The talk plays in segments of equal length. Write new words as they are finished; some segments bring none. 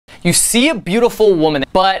You see a beautiful woman,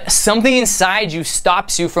 but something inside you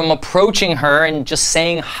stops you from approaching her and just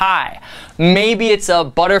saying hi. Maybe it's a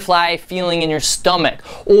butterfly feeling in your stomach,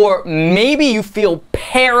 or maybe you feel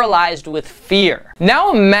paralyzed with fear.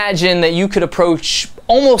 Now imagine that you could approach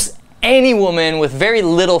almost any woman with very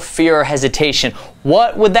little fear or hesitation.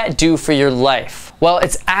 What would that do for your life? Well,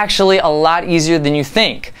 it's actually a lot easier than you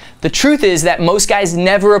think. The truth is that most guys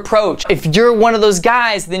never approach. If you're one of those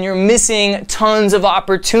guys, then you're missing tons of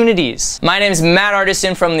opportunities. My name is Matt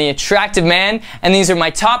Artisan from The Attractive Man, and these are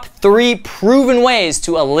my top 3 proven ways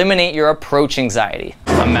to eliminate your approach anxiety.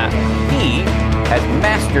 I'm Matt. He has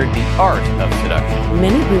mastered the art of seduction.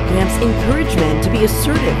 Many boot camps encourage men to be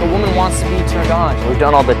assertive. A woman wants to be turned on. We've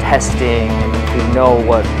done all the testing and we know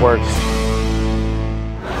what works.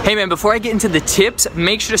 Hey man, before I get into the tips,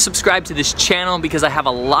 make sure to subscribe to this channel because I have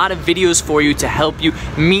a lot of videos for you to help you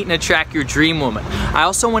meet and attract your dream woman. I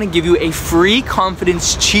also want to give you a free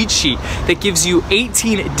confidence cheat sheet that gives you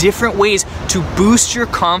 18 different ways to boost your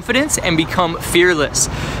confidence and become fearless.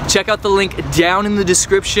 Check out the link down in the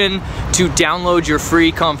description to download your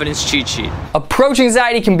free confidence cheat sheet. Approach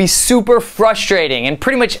anxiety can be super frustrating, and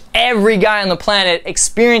pretty much every guy on the planet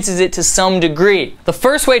experiences it to some degree. The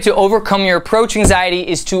first way to overcome your approach anxiety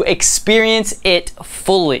is to experience it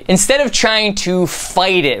fully. Instead of trying to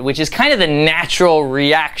fight it, which is kind of the natural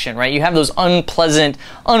reaction, right? You have those unpleasant,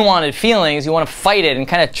 unwanted feelings, you want to fight it and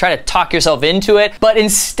kind of try to talk yourself into it, but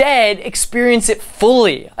instead experience it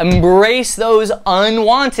fully. Embrace those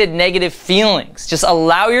unwanted negative feelings. Just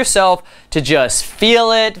allow yourself to just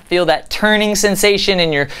feel it, feel that turning sensation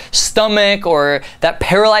in your stomach or that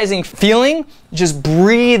paralyzing feeling. Just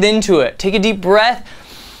breathe into it. Take a deep breath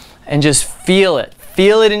and just feel it.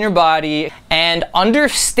 Feel it in your body and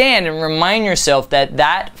understand and remind yourself that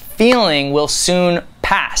that feeling will soon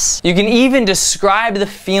pass. You can even describe the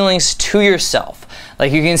feelings to yourself.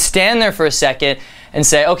 Like you can stand there for a second and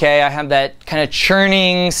say, okay, I have that kind of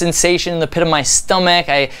churning sensation in the pit of my stomach.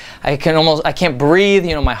 I can't breathe,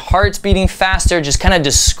 you know, my heart's beating faster. Just kind of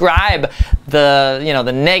describe the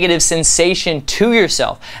negative sensation to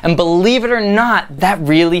yourself. And believe it or not, that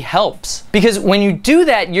really helps. Because when you do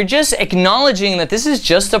that, you're just acknowledging that this is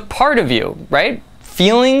just a part of you, right?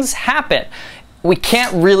 Feelings happen. We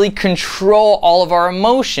can't really control all of our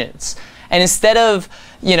emotions. And instead of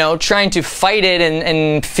trying to fight it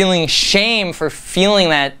and feeling shame for feeling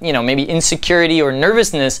that, maybe insecurity or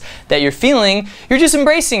nervousness that you're feeling, you're just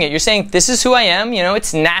embracing it. You're saying, this is who I am,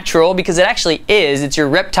 it's natural, because it actually is. It's your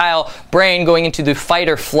reptile brain going into the fight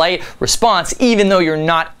or flight response, even though you're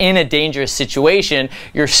not in a dangerous situation.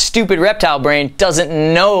 Your stupid reptile brain doesn't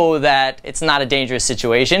know that it's not a dangerous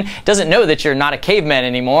situation, doesn't know that you're not a caveman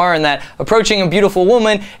anymore, and that approaching a beautiful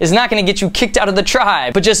woman is not going to get you kicked out of the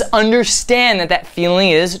tribe. But just understand that that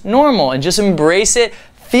feeling is normal and just embrace it,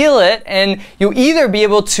 feel it, and you'll either be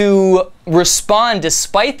able to respond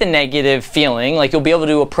despite the negative feeling, like you'll be able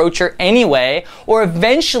to approach her anyway, or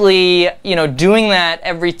eventually, doing that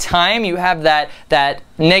every time you have that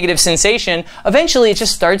negative sensation, eventually it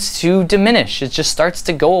just starts to diminish. It just starts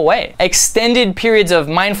to go away. Extended periods of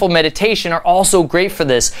mindful meditation are also great for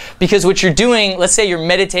this, because what you're doing, let's say you're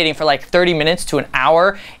meditating for like 30 minutes to an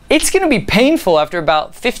hour, it's going to be painful after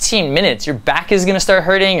about 15 minutes. Your back is going to start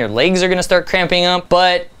hurting, your legs are going to start cramping up,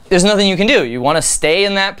 but there's nothing you can do. You want to stay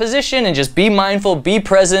in that position and just be mindful, be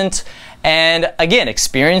present, and again,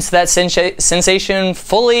 experience that sensation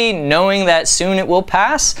fully, knowing that soon it will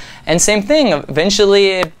pass. And same thing, eventually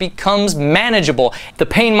it becomes manageable. The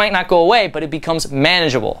pain might not go away, but it becomes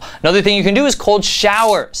manageable. Another thing you can do is cold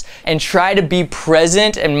showers, and try to be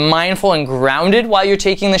present and mindful and grounded while you're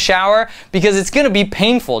taking the shower, because it's going to be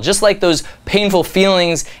painful. Just like those painful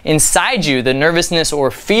feelings inside you, the nervousness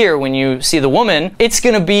or fear when you see the woman, it's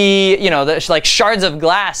going to be, like shards of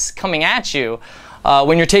glass coming at you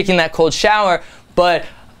when you're taking that cold shower. But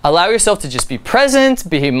allow yourself to just be present,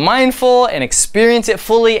 be mindful, and experience it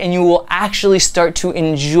fully, and you will actually start to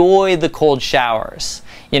enjoy the cold showers.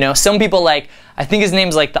 Some people, like, I think his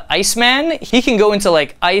name's like the Iceman, he can go into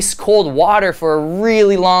like ice cold water for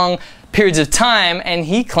really long periods of time, and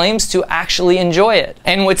he claims to actually enjoy it.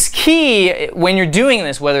 And what's key when you're doing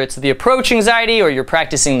this, whether it's the approach anxiety or you're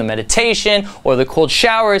practicing the meditation or the cold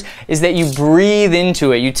showers, is that you breathe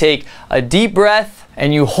into it. You take a deep breath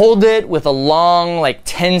and you hold it with a long, like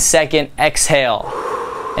 10-second exhale,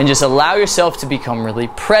 and just allow yourself to become really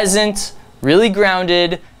present, really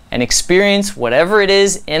grounded, and experience whatever it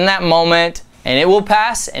is in that moment, and it will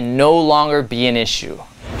pass and no longer be an issue.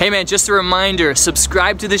 Hey man, just a reminder,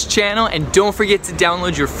 subscribe to this channel and don't forget to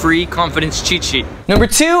download your free confidence cheat sheet. Number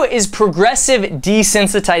 2 is progressive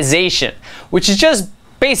desensitization, which is just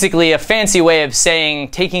basically a fancy way of saying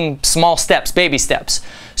taking small steps, baby steps.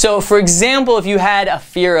 So for example, if you had a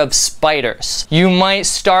fear of spiders, you might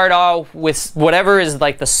start off with whatever is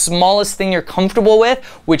like the smallest thing you're comfortable with,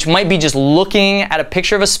 which might be just looking at a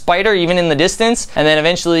picture of a spider even in the distance, and then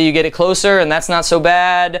eventually you get it closer and that's not so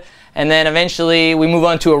bad. And then eventually we move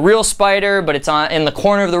on to a real spider, but it's in the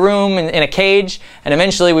corner of the room in a cage. And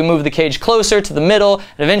eventually we move the cage closer to the middle.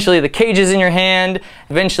 And eventually the cage is in your hand.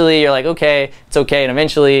 Eventually you're like, okay, it's okay. And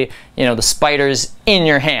eventually, you know, the spider's in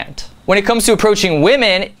your hand. When it comes to approaching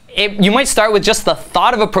women, you might start with just the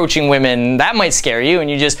thought of approaching women. That might scare you, and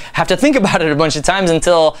you just have to think about it a bunch of times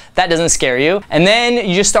until that doesn't scare you. And then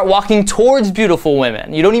you just start walking towards beautiful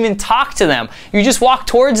women. You don't even talk to them. You just walk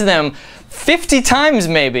towards them 50 times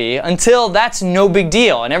maybe until that's no big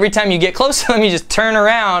deal. And every time you get close to them, you just turn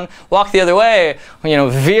around, walk the other way, you know,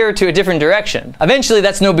 veer to a different direction. Eventually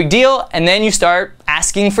that's no big deal, and then you start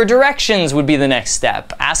asking for directions would be the next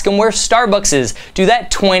step. Ask them where Starbucks is. Do that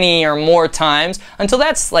 20 or more times until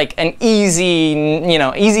that's like an easy, you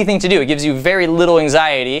know, easy thing to do. It gives you very little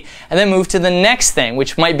anxiety. And then move to the next thing,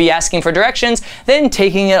 which might be asking for directions, then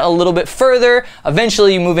taking it a little bit further.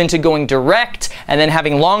 Eventually you move into going direct and then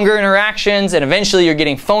having longer interactions, and eventually you're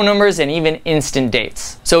getting phone numbers and even instant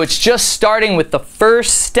dates. So it's just starting with the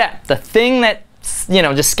first step, the thing that, you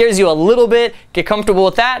know, just scares you a little bit. Get comfortable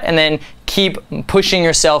with that, and then keep pushing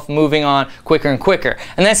yourself, moving on quicker and quicker.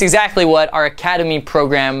 And that's exactly what our Academy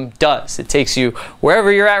program does. It takes you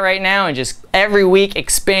wherever you're at right now and just every week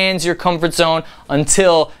expands your comfort zone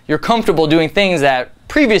until you're comfortable doing things that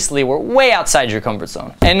previously were way outside your comfort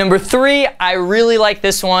zone. And number 3, I really like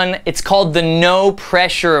this one. It's called the no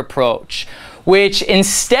pressure approach, which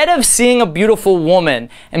instead of seeing a beautiful woman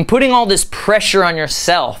and putting all this pressure on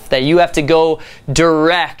yourself that you have to go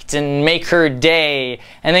direct and make her day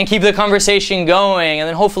and then keep the conversation going and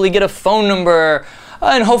then hopefully get a phone number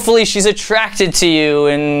and hopefully she's attracted to you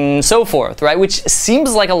and so forth, right? Which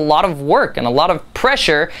seems like a lot of work and a lot of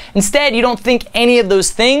pressure. Instead, you don't think any of those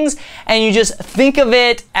things, and you just think of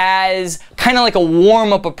it as kind of like a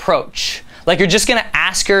warm-up approach. Like you're just gonna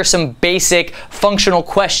ask her some basic functional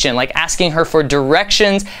question, like asking her for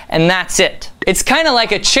directions, and that's it. It's kind of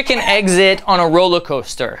like a chicken exit on a roller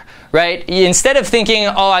coaster, right? Instead of thinking,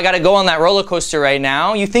 oh, I gotta go on that roller coaster right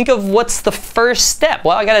now, you think of what's the first step?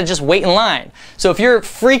 Well, I gotta just wait in line. So if you're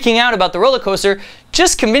freaking out about the roller coaster,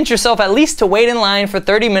 just convince yourself at least to wait in line for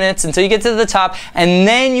 30 minutes until you get to the top, and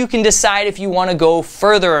then you can decide if you want to go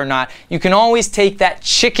further or not. You can always take that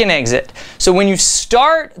chicken exit. So when you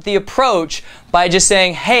start the approach by just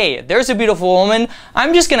saying, hey, there's a beautiful woman,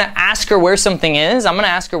 I'm just going to ask her where something is. I'm going to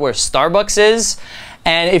ask her where Starbucks is.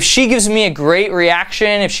 And if she gives me a great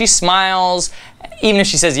reaction, if she smiles, even if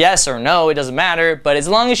she says yes or no, it doesn't matter, but as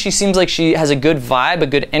long as she seems like she has a good vibe, a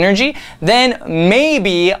good energy, then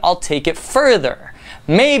maybe I'll take it further.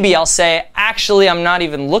 Maybe I'll say, actually, I'm not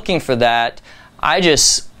even looking for that. I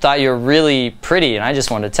just thought you're really pretty and I just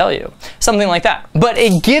wanted to tell you. Something like that. But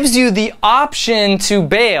it gives you the option to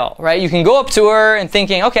bail, right? You can go up to her and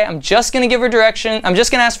thinking, okay, I'm just gonna give her direction. I'm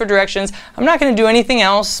just gonna ask for directions. I'm not gonna do anything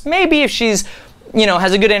else. Maybe if she's, you know,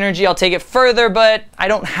 has a good energy, I'll take it further, but I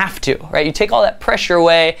don't have to, right? You take all that pressure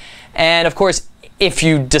away. And of course, if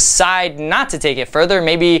you decide not to take it further,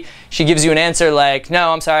 maybe she gives you an answer like,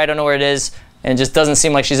 no, I'm sorry, I don't know where it is, and it just doesn't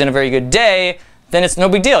seem like she's in a very good day, then it's no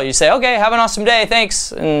big deal. You say, okay, have an awesome day,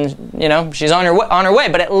 thanks, and you know, she's on her way,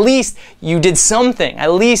 but at least you did something.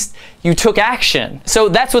 At least you took action. So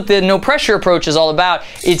that's what the no pressure approach is all about.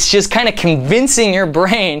 It's just kind of convincing your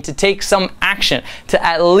brain to take some action, to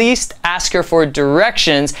at least ask her for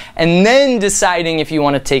directions, and then deciding if you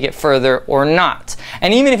want to take it further or not.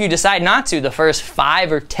 And even if you decide not to the first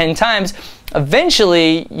 5 or 10 times,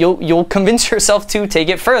 eventually you'll convince yourself to take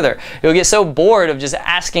it further. You'll get so bored of just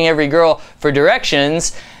asking every girl for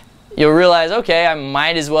directions, you'll realize, okay, I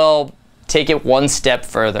might as well take it one step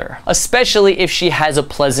further, especially if she has a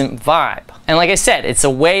pleasant vibe. And like I said, it's a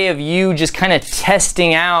way of you just kind of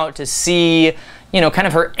testing out to see, you know, kind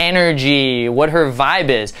of her energy, what her vibe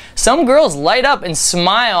is. Some girls light up and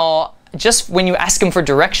smile just when you ask them for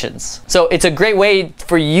directions. So it's a great way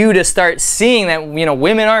for you to start seeing that, you know,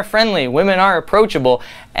 women are friendly, women are approachable,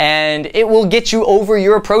 and it will get you over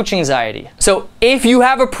your approach anxiety. So if you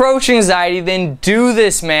have approach anxiety, then do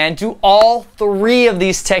this, man. Do all 3 of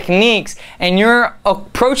these techniques and your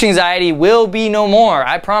approach anxiety will be no more,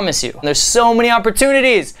 I promise you. There's so many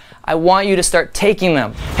opportunities. I want you to start taking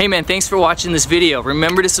them. Hey man, thanks for watching this video.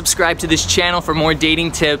 Remember to subscribe to this channel for more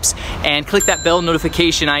dating tips and click that bell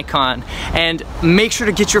notification icon. And make sure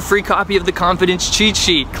to get your free copy of the Confidence Cheat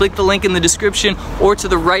Sheet. Click the link in the description or to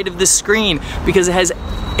the right of this screen because it has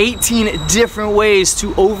 18 different ways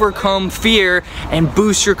to overcome fear and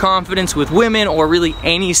boost your confidence with women or really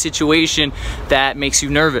any situation that makes you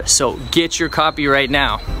nervous. So get your copy right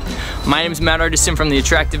now. My name is Artisan from The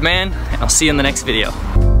Attractive Man, and I'll see you in the next video.